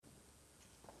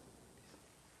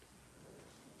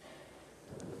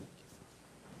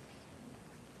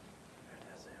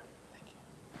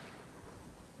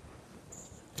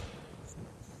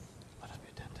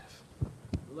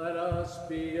Let us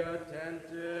be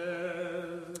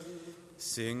attentive.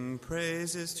 Sing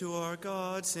praises to our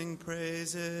God, sing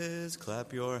praises.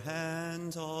 Clap your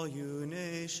hands, all you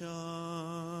nations.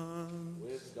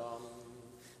 Wisdom.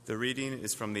 The reading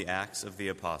is from the Acts of the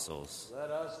Apostles. Let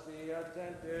us be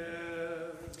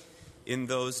attentive. In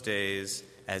those days,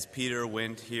 as Peter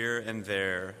went here and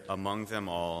there among them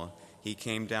all, he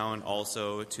came down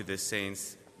also to the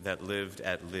saints that lived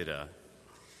at Lydda.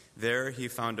 There he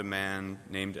found a man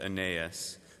named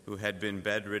Aeneas, who had been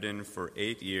bedridden for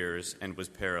 8 years and was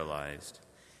paralyzed.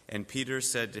 And Peter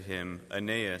said to him,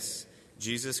 Aeneas,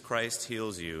 Jesus Christ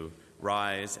heals you.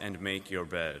 Rise and make your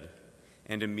bed.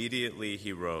 And immediately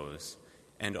he rose.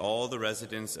 And all the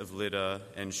residents of Lydda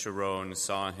and Sharon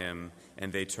saw him,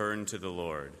 and they turned to the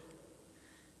Lord.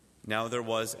 Now there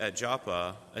was at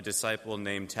Joppa a disciple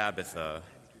named Tabitha,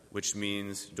 which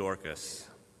means Dorcas.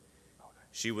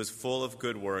 She was full of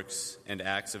good works and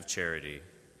acts of charity.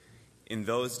 In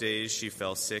those days she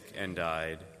fell sick and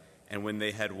died, and when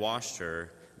they had washed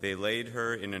her, they laid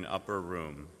her in an upper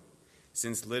room.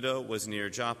 Since Lydda was near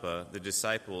Joppa, the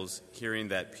disciples, hearing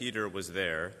that Peter was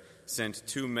there, sent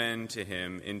 2 men to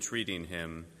him, entreating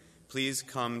him, Please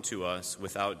come to us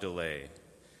without delay.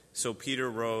 So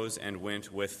Peter rose and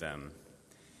went with them.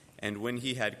 And when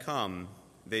he had come,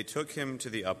 they took him to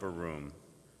the upper room.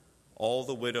 All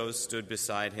the widows stood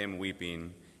beside him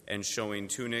weeping, and showing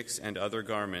tunics and other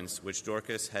garments which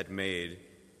Dorcas had made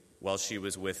while she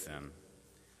was with them.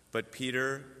 But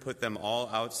Peter put them all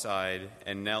outside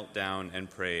and knelt down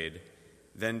and prayed.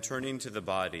 Then turning to the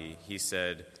body, he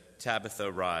said,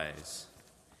 Tabitha, rise.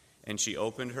 And she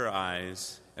opened her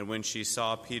eyes, and when she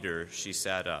saw Peter, she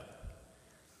sat up.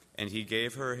 And he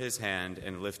gave her his hand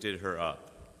and lifted her up.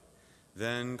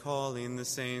 Then, calling the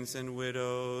saints and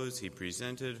widows, he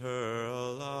presented her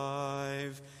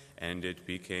alive, and it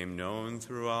became known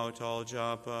throughout all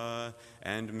Joppa,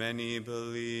 and many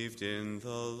believed in the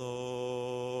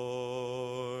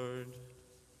Lord.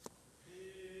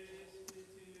 Peace be to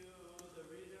you, the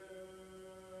reader.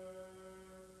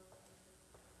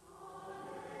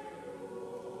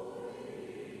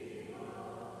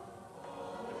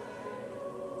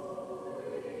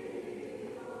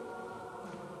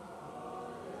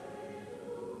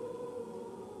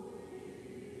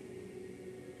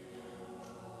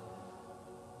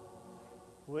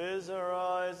 With our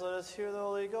eyes, let us hear the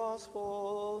Holy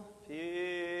Gospel.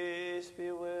 Peace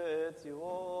be with you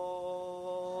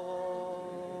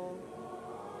all.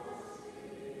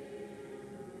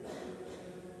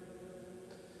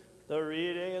 The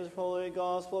reading is Holy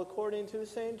Gospel according to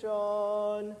St.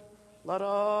 John. Let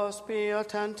us be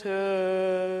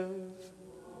attentive.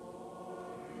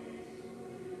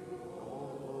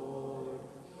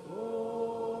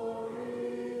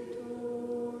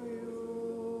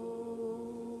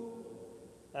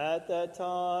 At that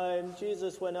time,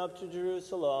 Jesus went up to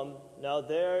Jerusalem. Now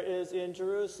there is in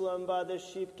Jerusalem by the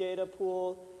sheep gate a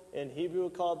pool, in Hebrew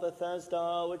called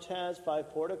Bethesda, which has 5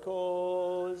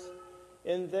 porticos.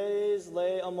 In these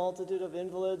lay a multitude of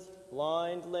invalids,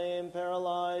 blind, lame,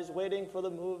 paralyzed, waiting for the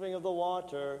moving of the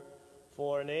water.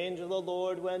 For an angel of the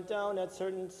Lord went down at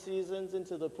certain seasons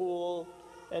into the pool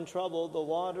and troubled the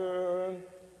water.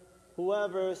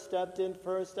 Whoever stepped in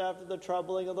first after the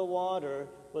troubling of the water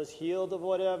was healed of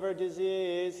whatever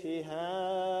disease he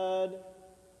had.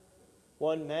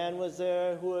 One man was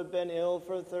there who had been ill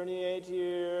for 38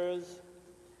 years.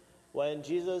 When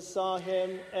Jesus saw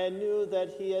him and knew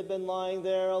that he had been lying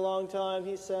there a long time,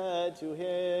 he said to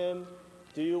him,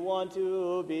 Do you want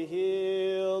to be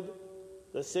healed?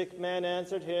 The sick man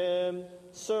answered him,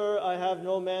 Sir, I have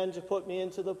no man to put me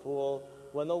into the pool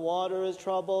when the water is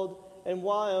troubled, and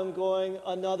while I'm going,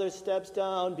 another steps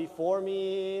down before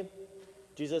me.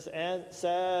 Jesus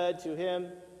said to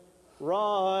him,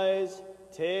 Rise,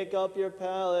 take up your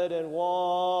pallet and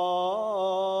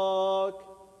walk.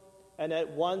 And at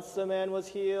once the man was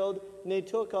healed, and he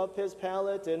took up his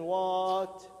pallet and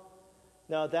walked.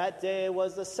 Now that day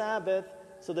was the Sabbath,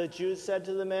 so the Jews said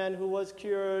to the man who was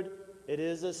cured, It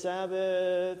is the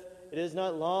Sabbath. It is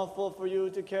not lawful for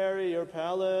you to carry your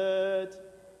pallet.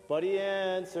 But he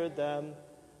answered them,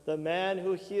 The man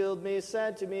who healed me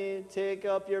said to me, Take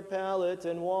up your pallet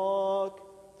and walk.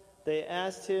 They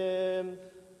asked him,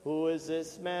 Who is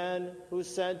this man who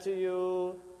said to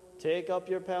you, Take up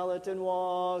your pallet and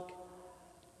walk?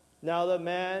 Now the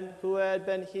man who had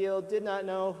been healed did not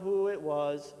know who it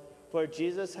was, for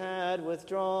Jesus had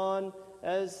withdrawn,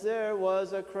 as there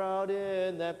was a crowd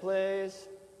in that place.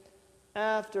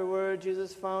 Afterward,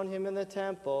 Jesus found him in the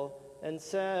temple and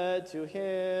said to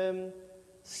him,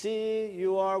 See,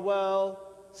 you are well,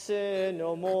 sin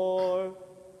no more,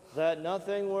 that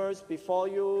nothing worse befall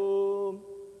you.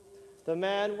 The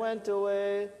man went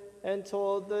away and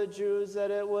told the Jews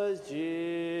that it was Jesus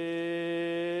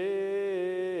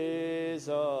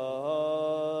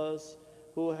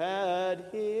who had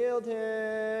healed him.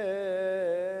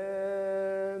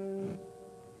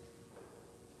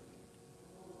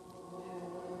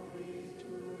 Glory to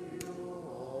you, O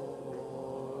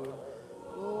Lord.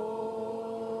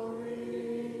 Glory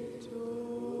to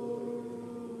you.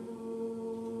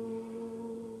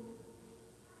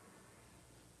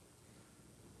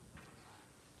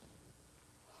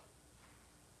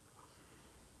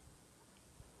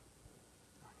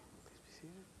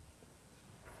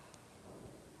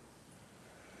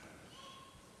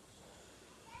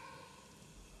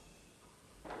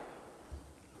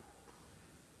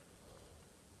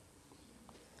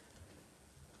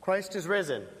 Christ is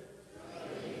risen.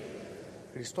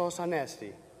 Christos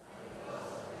anesti.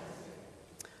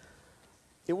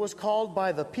 It was called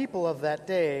by the people of that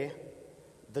day,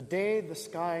 the day the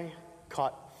sky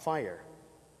caught fire.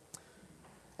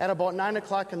 At about 9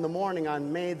 o'clock in the morning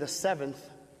on May the 7th,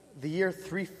 the year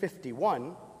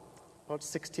 351, about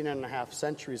 16 and a half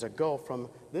centuries ago from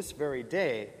this very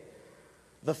day,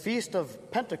 the feast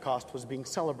of Pentecost was being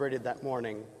celebrated that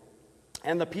morning,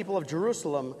 and the people of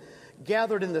Jerusalem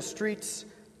gathered in the streets,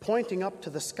 pointing up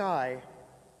to the sky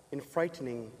in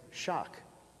frightening shock.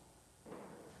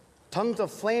 Tongues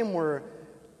of flame were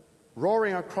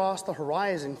roaring across the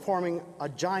horizon, forming a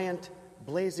giant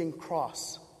blazing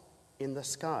cross in the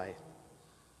sky.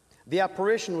 The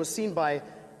apparition was seen by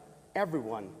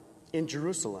everyone in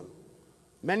Jerusalem.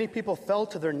 Many people fell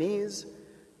to their knees,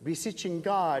 beseeching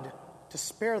God to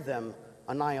spare them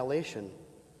annihilation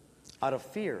out of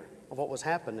fear of what was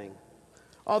happening.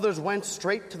 Others went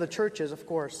straight to the churches, of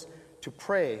course, to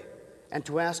pray and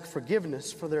to ask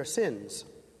forgiveness for their sins.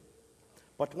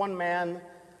 But one man,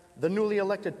 the newly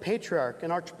elected patriarch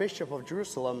and archbishop of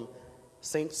Jerusalem,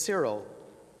 St. Cyril,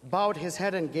 bowed his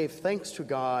head and gave thanks to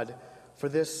God for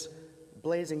this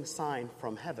blazing sign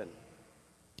from heaven.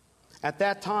 At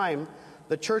that time,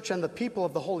 the church and the people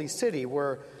of the holy city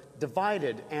were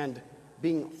divided and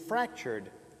being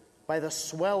fractured by the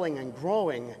swelling and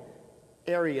growing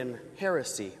Arian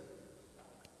heresy.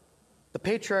 The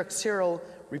Patriarch Cyril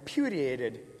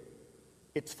repudiated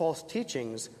its false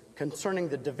teachings concerning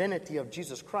the divinity of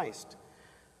Jesus Christ,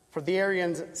 for the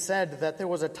Arians said that there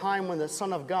was a time when the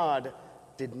Son of God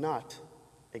did not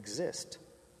exist.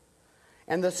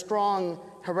 And the strong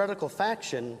heretical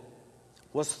faction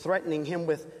was threatening him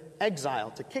with exile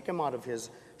to kick him out of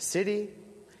his city,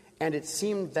 and it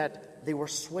seemed that they were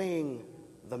swaying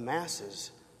the masses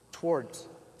towards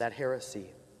that heresy.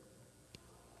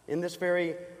 In this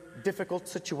very difficult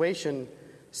situation,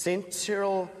 St.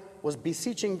 Cyril was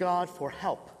beseeching God for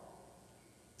help,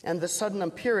 and the sudden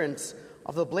appearance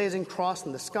of the blazing cross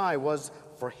in the sky was,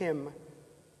 for him,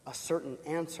 a certain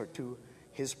answer to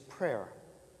his prayer.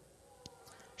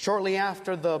 Shortly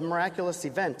after the miraculous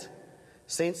event,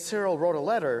 St. Cyril wrote a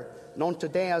letter known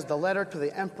today as the letter to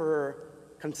the Emperor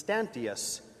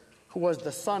Constantius, who was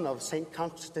the son of St.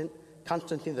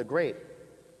 Constantine the Great,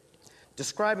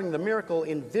 describing the miracle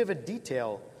in vivid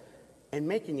detail and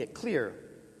making it clear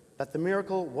that the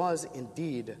miracle was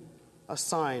indeed a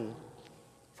sign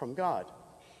from God.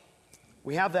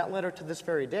 We have that letter to this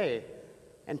very day,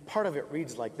 and part of it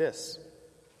reads like this.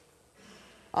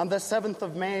 On the 7th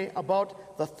of May,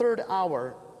 about the 3rd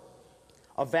hour,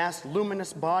 a vast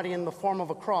luminous body in the form of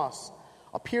a cross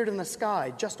appeared in the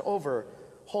sky just over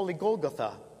Holy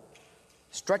Golgotha,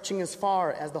 stretching as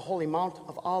far as the Holy Mount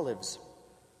of Olives,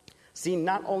 seen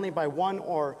not only by one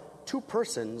or two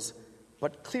persons,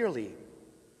 but clearly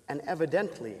and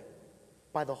evidently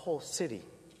by the whole city.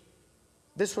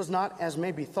 This was not, as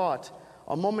may be thought,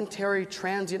 a momentary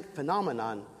transient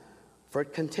phenomenon, for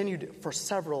it continued for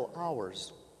several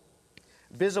hours,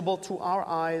 visible to our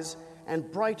eyes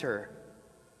and brighter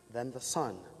than the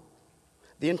sun.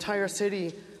 The entire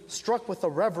city, struck with a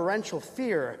reverential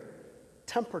fear,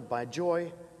 tempered by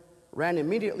joy, ran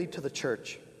immediately to the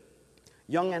church.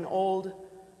 Young and old,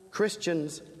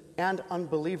 Christians and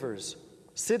unbelievers,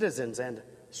 citizens and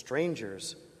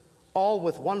strangers, all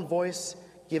with one voice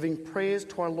giving praise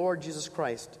to our Lord Jesus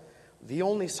Christ, the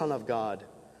only Son of God,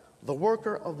 the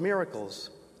worker of miracles,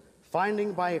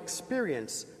 finding by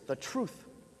experience the truth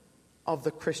of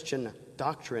the Christian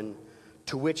doctrine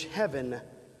to which heaven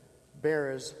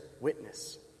bears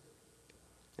witness.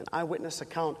 An eyewitness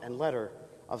account and letter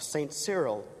of St.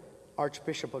 Cyril,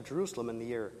 Archbishop of Jerusalem, in the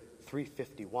year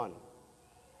 351.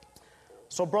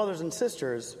 So, brothers and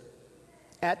sisters,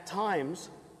 at times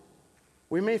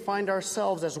we may find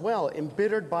ourselves as well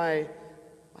embittered by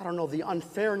the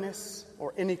unfairness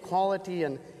or inequality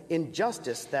and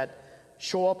injustice that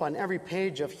show up on every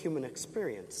page of human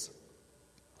experience.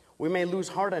 We may lose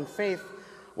heart and faith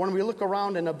when we look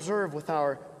around and observe with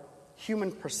our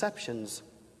human perceptions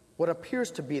what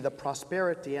appears to be the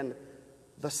prosperity and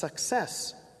the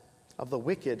success of the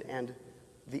wicked and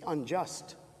the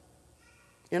unjust.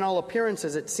 In all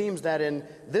appearances, it seems that in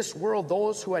this world,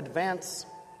 those who advance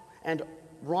and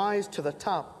rise to the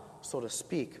top, so to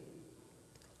speak,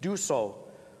 do so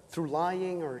through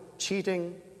lying or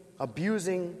cheating,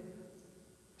 abusing,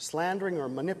 slandering or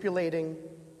manipulating,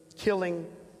 killing,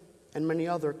 and many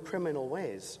other criminal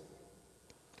ways.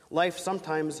 Life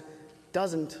sometimes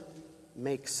doesn't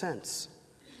make sense,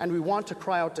 and we want to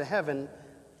cry out to heaven,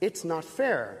 "It's not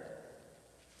fair."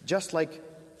 Just like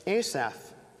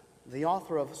Asaph, the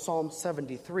author of Psalm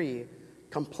 73,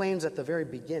 complains at the very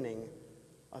beginning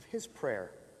of his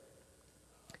prayer.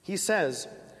 He says,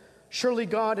 "Surely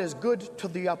God is good to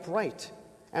the upright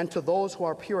and to those who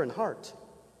are pure in heart.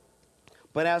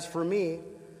 But as for me,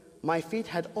 my feet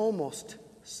had almost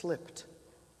slipped.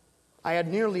 I had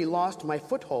nearly lost my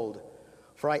foothold,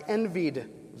 for I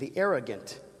envied the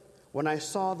arrogant when I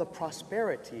saw the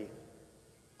prosperity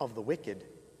of the wicked."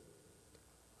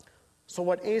 So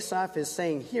what Asaph is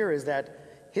saying here is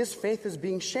that his faith is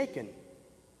being shaken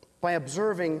by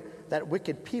observing that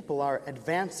wicked people are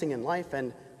advancing in life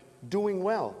and doing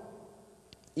well,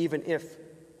 even if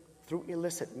through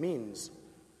illicit means.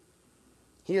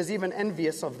 He is even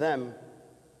envious of them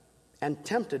and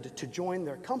tempted to join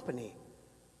their company,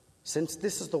 since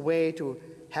this is the way to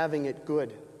having it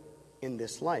good in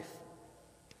this life.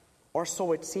 Or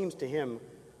so it seems to him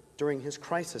during his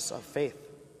crisis of faith.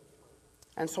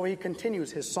 And so he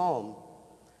continues his psalm.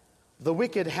 "The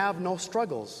wicked have no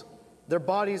struggles. Their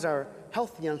bodies are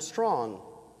healthy and strong.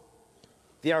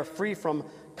 They are free from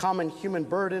common human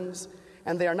burdens,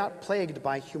 and they are not plagued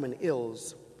by human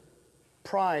ills.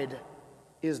 Pride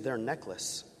is their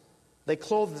necklace. They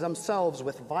clothe themselves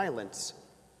with violence.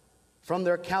 From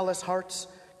their callous hearts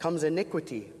comes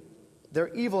iniquity. Their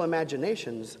evil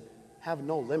imaginations have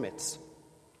no limits.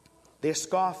 They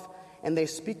scoff and they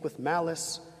speak with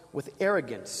malice. With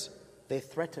arrogance, they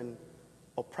threaten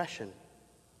oppression.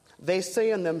 They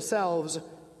say in themselves,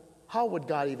 'How would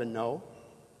God even know?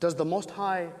 Does the Most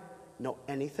High know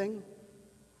anything?'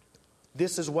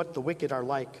 This is what the wicked are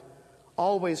like.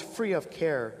 Always free of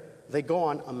care, they go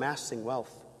on amassing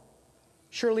wealth.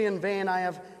 Surely in vain I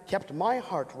have kept my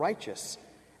heart righteous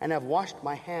and have washed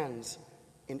my hands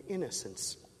in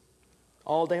innocence.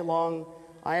 All day long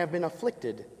I have been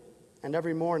afflicted, and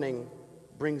every morning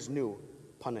brings new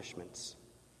punishments."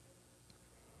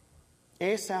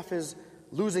 Asaph is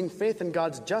losing faith in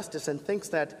God's justice and thinks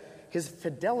that his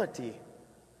fidelity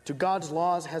to God's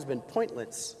laws has been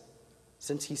pointless,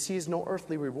 since he sees no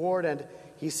earthly reward, and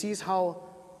he sees how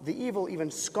the evil even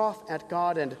scoff at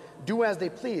God and do as they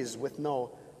please with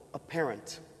no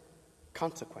apparent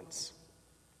consequence.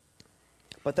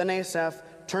 But then Asaph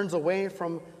turns away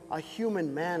from a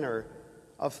human manner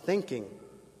of thinking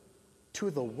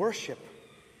to the worship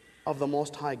of the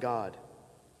Most High God.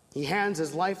 He hands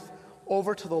his life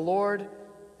over to the Lord,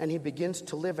 and he begins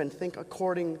to live and think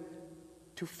according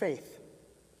to faith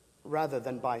rather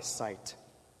than by sight.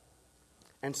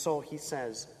 And so he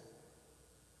says,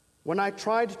 "When I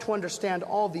tried to understand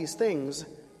all these things,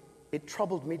 it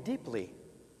troubled me deeply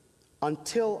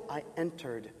until I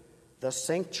entered the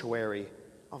sanctuary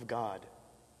of God.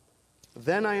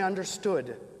 Then I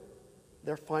understood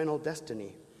their final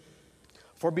destiny.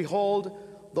 For behold,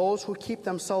 those who keep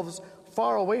themselves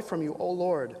far away from you, O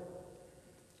Lord,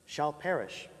 shall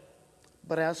perish.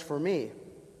 But as for me,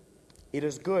 it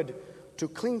is good to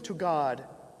cling to God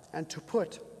and to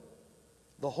put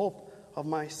the hope of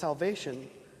my salvation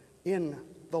in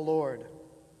the Lord."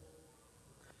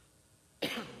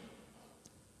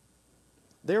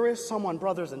 There is someone,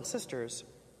 brothers and sisters,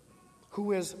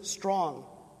 who is strong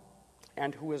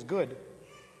and who is good,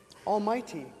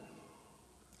 almighty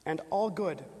and all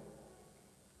good,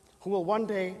 who will one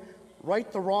day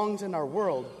right the wrongs in our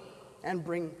world and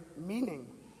bring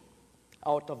meaning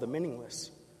out of the meaningless.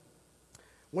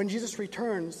 When Jesus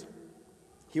returns,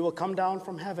 he will come down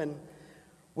from heaven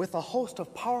with a host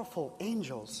of powerful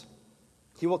angels.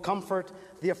 He will comfort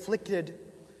the afflicted,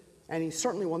 and he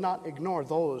certainly will not ignore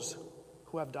those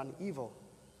who have done evil.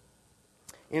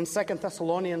 In 2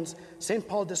 Thessalonians, St.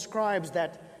 Paul describes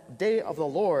that day of the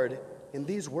Lord in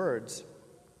these words,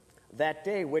 "That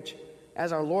day which,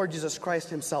 as our Lord Jesus Christ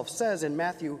himself says in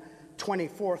Matthew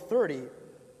 24:30,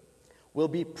 will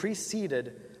be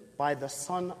preceded by the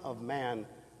Son of Man,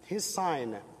 his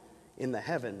sign in the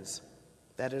heavens,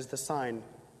 that is the sign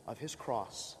of his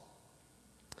cross.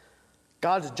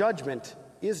 God's judgment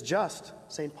is just,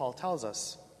 St. Paul tells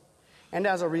us, and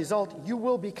as a result, you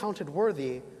will be counted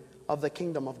worthy of the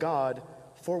kingdom of God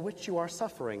for which you are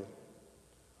suffering.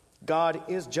 God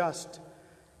is just.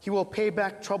 He will pay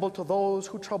back trouble to those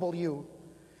who trouble you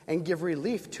and give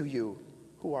relief to you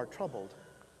who are troubled.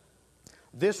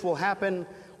 This will happen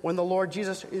when the Lord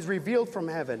Jesus is revealed from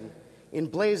heaven in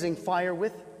blazing fire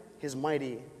with his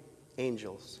mighty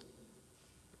angels.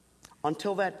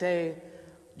 Until that day,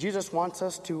 Jesus wants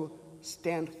us to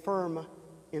stand firm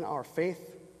in our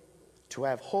faith, to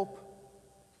have hope,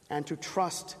 and to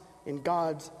trust in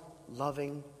God's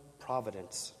loving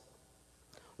providence.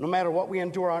 No matter what we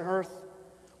endure on earth,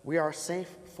 we are safe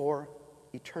for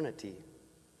eternity.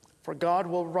 For God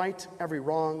will right every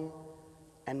wrong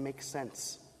and make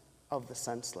sense of the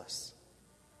senseless.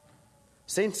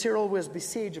 St. Cyril was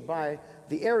besieged by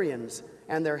the Arians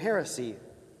and their heresy.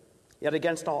 Yet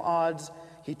against all odds,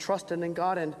 he trusted in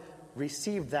God and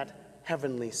received that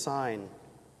heavenly sign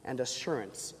and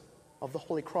assurance of the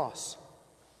Holy Cross.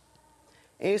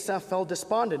 Asaph fell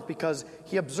despondent because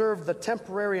he observed the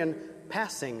temporary and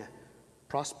passing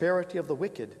prosperity of the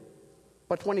wicked.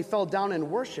 But when he fell down in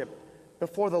worship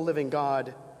before the living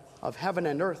God of heaven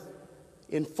and earth,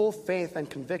 in full faith and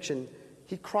conviction,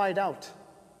 he cried out,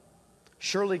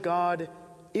 "Surely God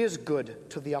is good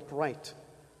to the upright,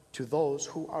 to those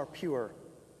who are pure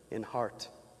in heart."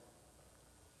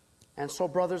 And so,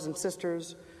 brothers and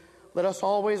sisters, let us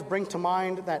always bring to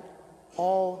mind that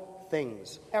all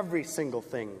things, every single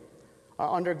thing,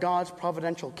 are under God's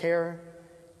providential care,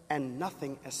 and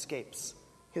nothing escapes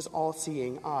his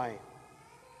all-seeing eye.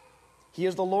 He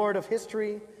is the Lord of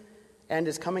history and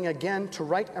is coming again to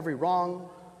right every wrong,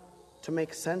 to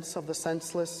make sense of the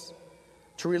senseless,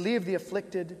 to relieve the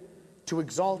afflicted, to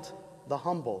exalt the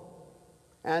humble,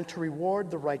 and to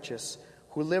reward the righteous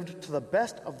who lived to the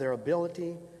best of their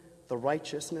ability the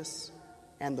righteousness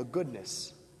and the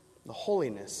goodness, the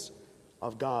holiness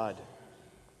of God.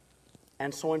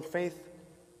 And so in faith,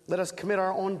 let us commit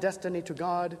our own destiny to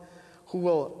God, who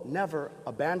will never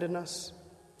abandon us,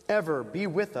 ever be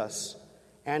with us,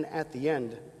 and at the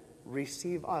end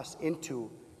receive us into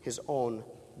his own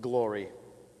glory.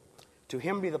 To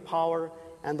him be the power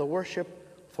and the worship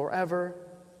forever.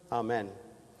 Amen.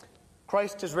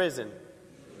 Christ is risen.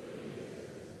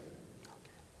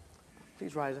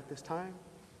 Please rise at this time.